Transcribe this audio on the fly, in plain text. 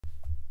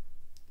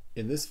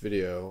In this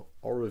video,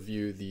 I'll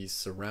review the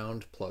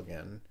Surround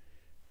plugin,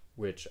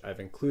 which I've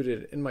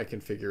included in my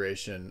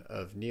configuration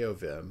of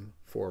NeoVim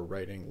for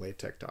writing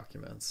LaTeX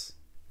documents.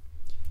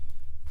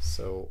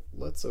 So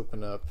let's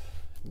open up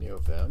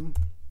NeoVim,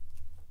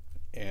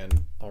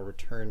 and I'll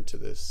return to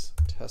this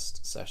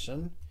test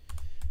session.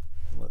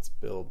 And let's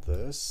build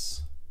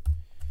this.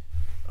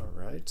 All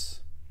right.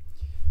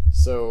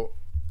 So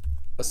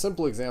a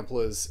simple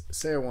example is,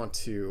 say I want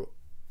to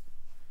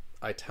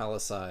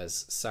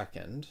italicize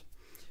second.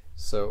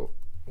 So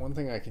one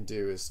thing I can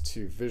do is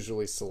to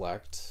visually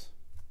select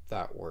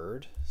that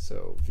word,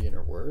 so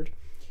Wiener word,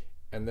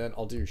 and then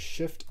I'll do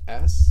Shift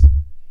S,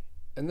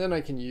 and then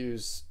I can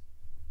use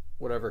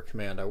whatever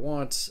command I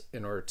want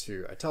in order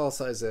to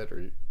italicize it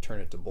or turn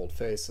it to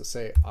boldface. So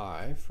say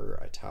I for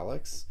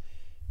italics,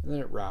 and then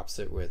it wraps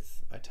it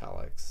with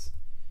italics.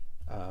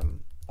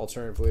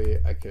 Alternatively,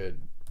 I could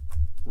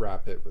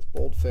wrap it with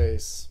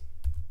boldface,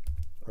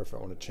 or if I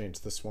want to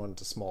change this one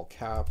to small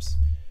caps,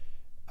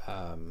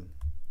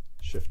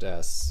 Shift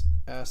S,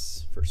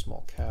 S for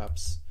small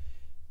caps.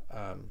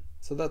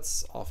 So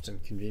that's often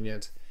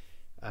convenient.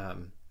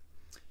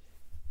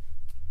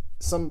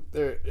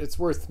 It's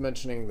worth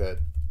mentioning that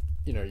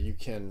you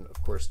can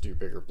of course do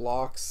bigger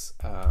blocks.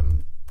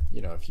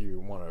 If you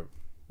want to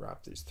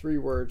wrap these 3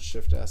 words,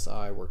 Shift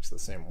SI works the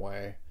same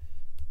way.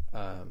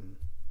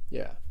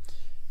 Yeah,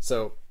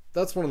 so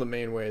that's one of the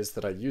main ways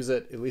that I use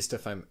it, at least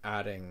if I'm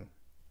adding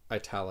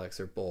italics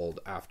or bold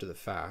after the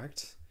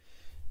fact.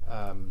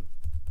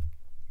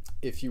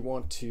 If you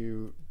want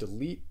to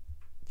delete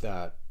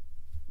that,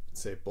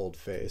 say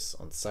boldface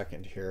on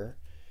second here,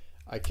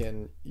 I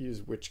can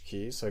use which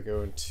key. So I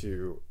go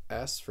into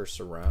S for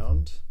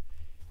surround,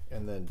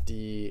 and then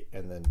D,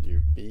 and then do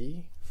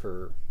B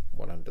for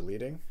what I'm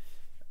deleting.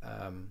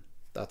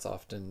 That's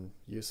often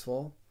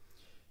useful.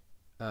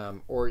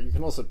 Or you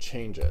can also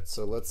change it.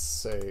 So let's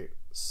say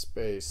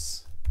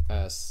space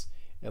S,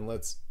 and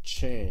let's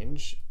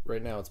change,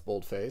 right now it's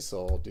boldface,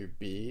 so I'll do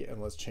B,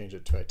 and let's change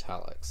it to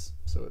italics.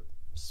 So it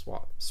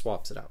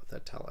swaps it out with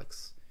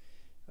italics.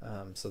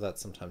 So that's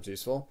sometimes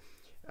useful.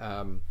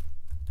 And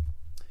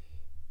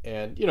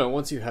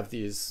once you have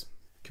these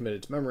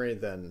committed to memory,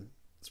 then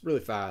it's really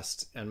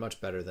fast and much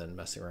better than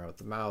messing around with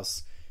the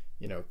mouse,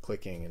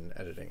 clicking and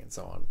editing and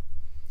so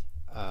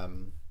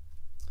on.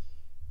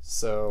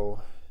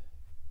 So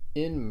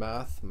in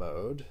math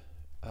mode,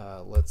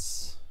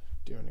 let's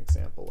do an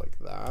example like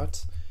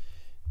that.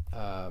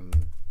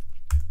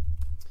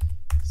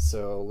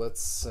 So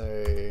let's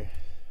say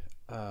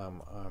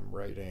I'm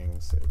writing,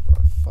 say,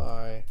 var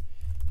phi,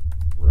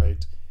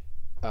 right.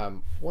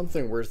 One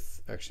thing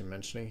worth actually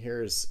mentioning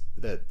here is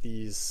that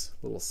these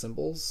little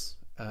symbols,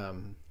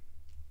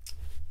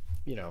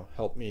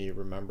 help me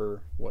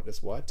remember what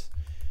is what.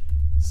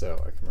 So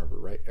I can remember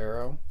right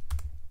arrow.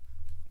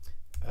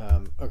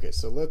 Okay,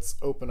 so let's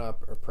open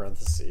up our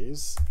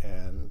parentheses,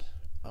 and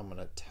I'm going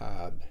to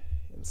tab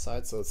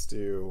inside. So let's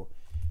do,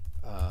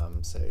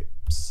 say,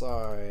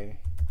 psi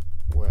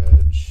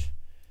wedge,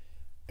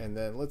 and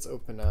then let's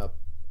open up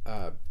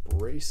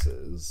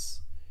braces,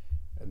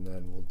 and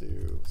then we'll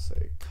do,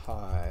 say,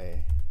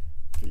 chi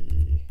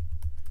v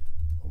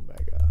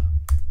omega.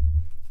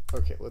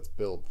 Okay, let's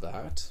build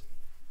that.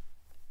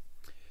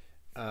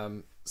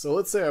 So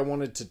let's say I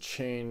wanted to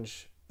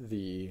change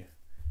the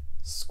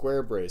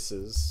square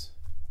braces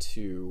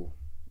to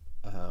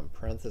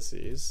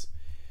parentheses.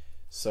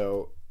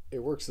 So it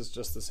works as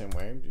just the same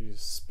way.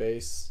 Use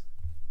space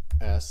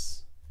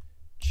S,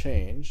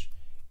 change,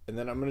 and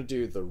then I'm going to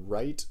do the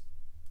right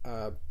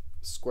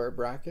square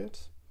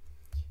bracket.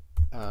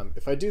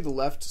 If I do the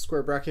left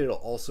square bracket, it'll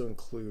also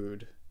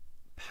include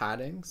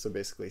padding, so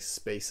basically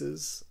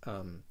spaces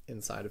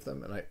inside of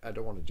them, and I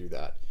don't want to do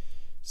that.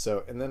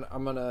 So, and then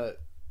I'm going to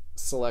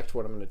select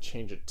what I'm going to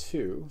change it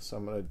to. So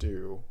I'm going to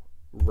do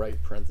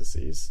right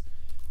parentheses.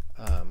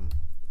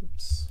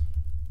 Oops,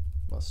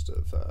 must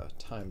have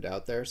timed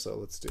out there. So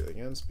let's do it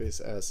again. Space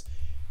S,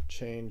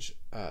 change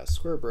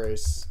square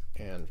brace,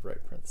 and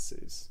right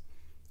parentheses.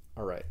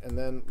 All right, and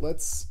then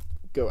let's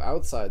go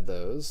outside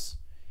those,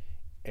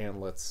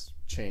 and let's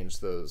change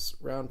those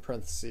round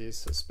parentheses.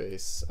 So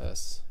space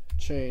S,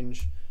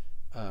 change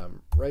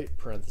right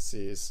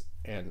parentheses,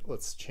 and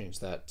let's change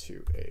that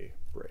to a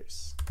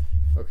brace.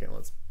 Okay,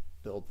 let's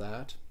build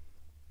that.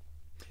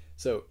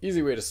 So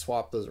easy way to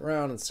swap those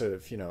around instead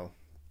of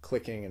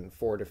clicking in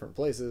 4 different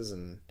places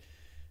and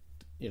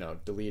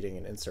deleting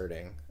and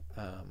inserting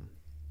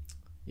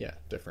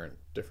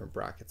different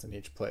brackets in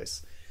each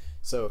place.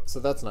 So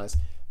that's nice.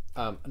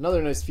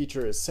 Another nice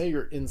feature is, say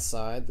you're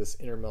inside this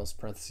innermost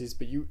parentheses,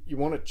 but you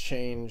want to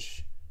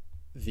change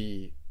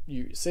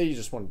say you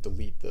just want to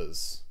delete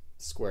those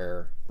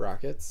square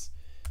brackets.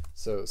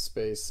 So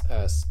space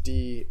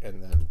SD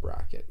and then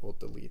bracket will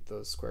delete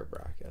those square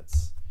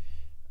brackets.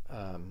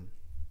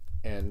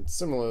 And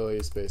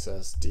similarly, space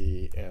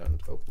SD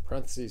and open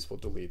parentheses will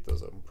delete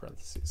those open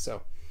parentheses.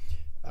 So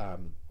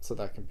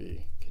that can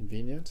be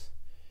convenient.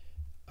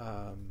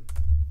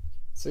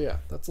 So yeah,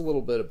 that's a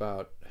little bit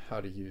about how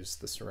to use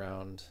the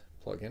Surround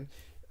plugin.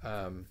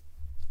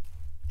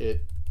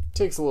 it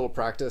takes a little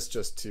practice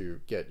just to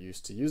get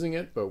used to using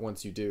it, but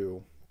once you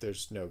do,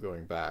 there's no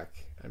going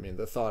back. I mean,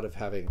 the thought of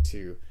having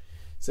to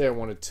say I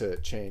wanted to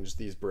change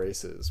these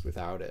braces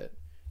without it,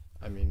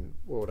 I mean,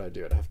 what would I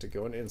do? I'd have to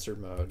go in insert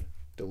mode,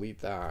 delete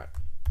that,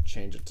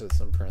 change it to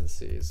some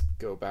parentheses,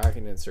 go back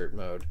in insert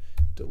mode,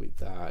 delete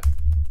that,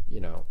 you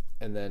know,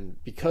 and then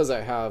because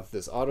I have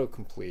this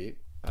autocomplete,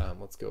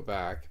 let's go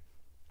back,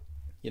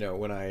 you know,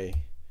 when I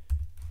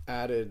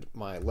added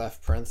my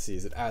left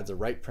parentheses, it adds a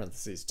right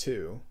parentheses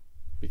too,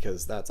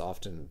 because that's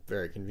often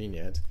very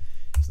convenient.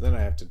 So then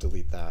I have to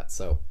delete that.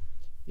 So,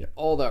 you know,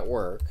 all that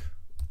work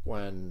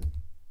when,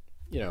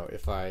 you know,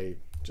 if I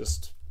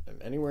just am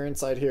anywhere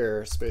inside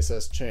here, space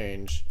S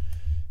change,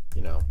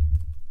 you know,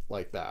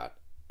 like that.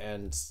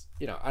 And,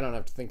 you know, I don't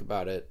have to think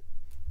about it.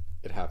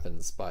 It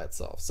happens by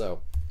itself.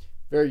 So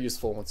very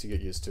useful once you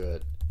get used to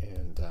it.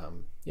 And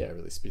yeah, it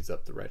really speeds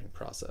up the writing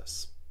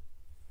process.